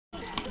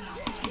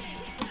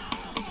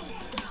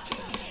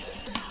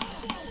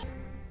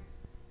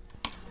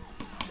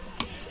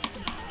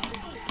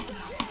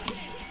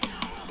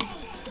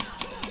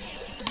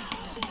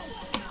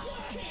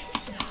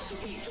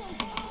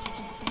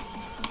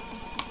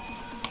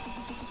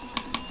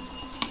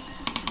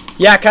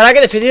Yeah, can I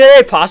get a 50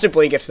 today?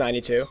 Possibly gets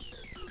 92.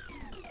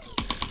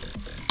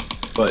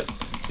 But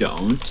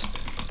don't.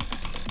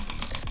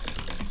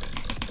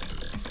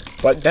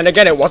 But then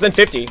again, it wasn't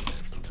 50.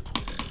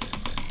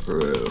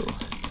 True.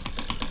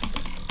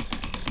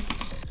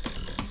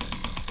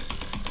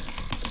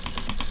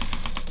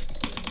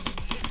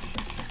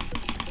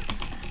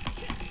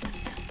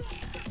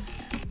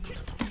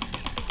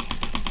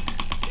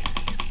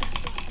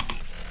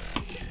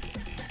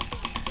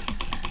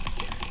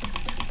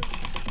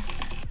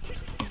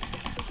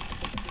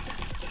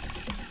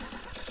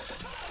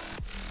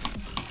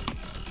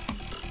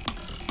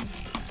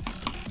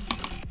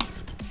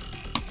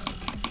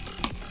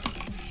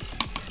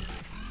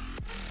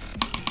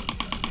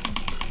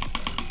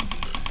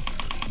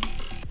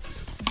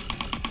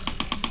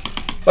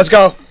 Let's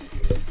go.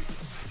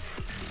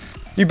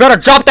 You better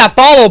drop that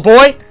follow,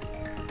 boy.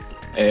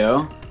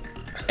 Ayo.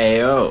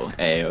 Ayo.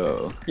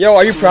 Ayo. Yo,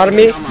 are you proud of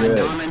me? Good.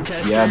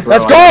 Yeah, bro.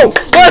 Let's go!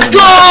 Let's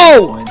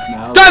go!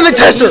 Diamond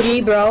tester!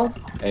 GG, bro.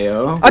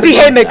 Ayo. I beat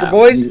Haymaker,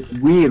 boys.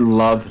 We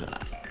love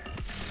that.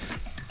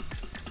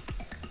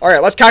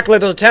 Alright, let's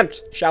calculate those attempts,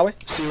 shall we?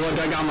 See what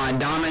I got my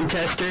diamond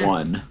tester?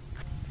 1.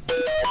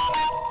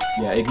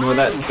 Yeah, ignore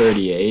that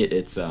 38.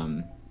 It's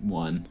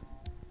 1.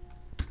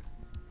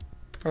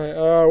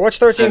 Alright, what's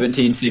 13?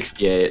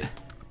 1768.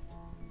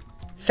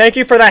 Thank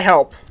you for that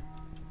help.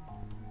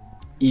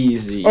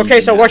 Easy. Okay,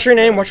 easy so what's your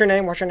math. name? What's your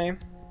name? What's your name?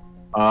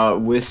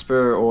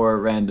 Whisper or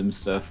random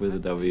stuff with a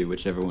W,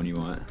 whichever one you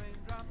want.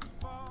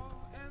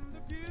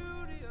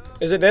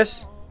 Is it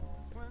this?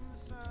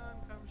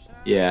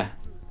 Yeah.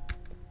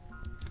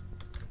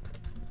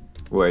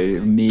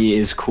 Wait, me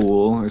is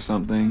cool or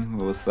something?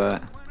 What was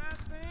that?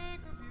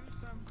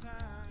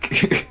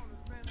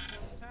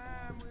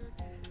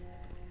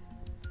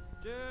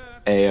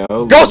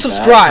 Ayo. Go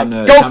subscribe.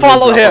 Go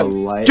follow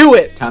him. Do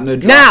it Time to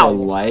drop now. a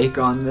like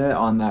on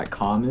that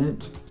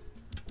comment.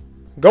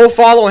 Go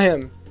follow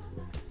him.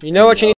 You know what you need.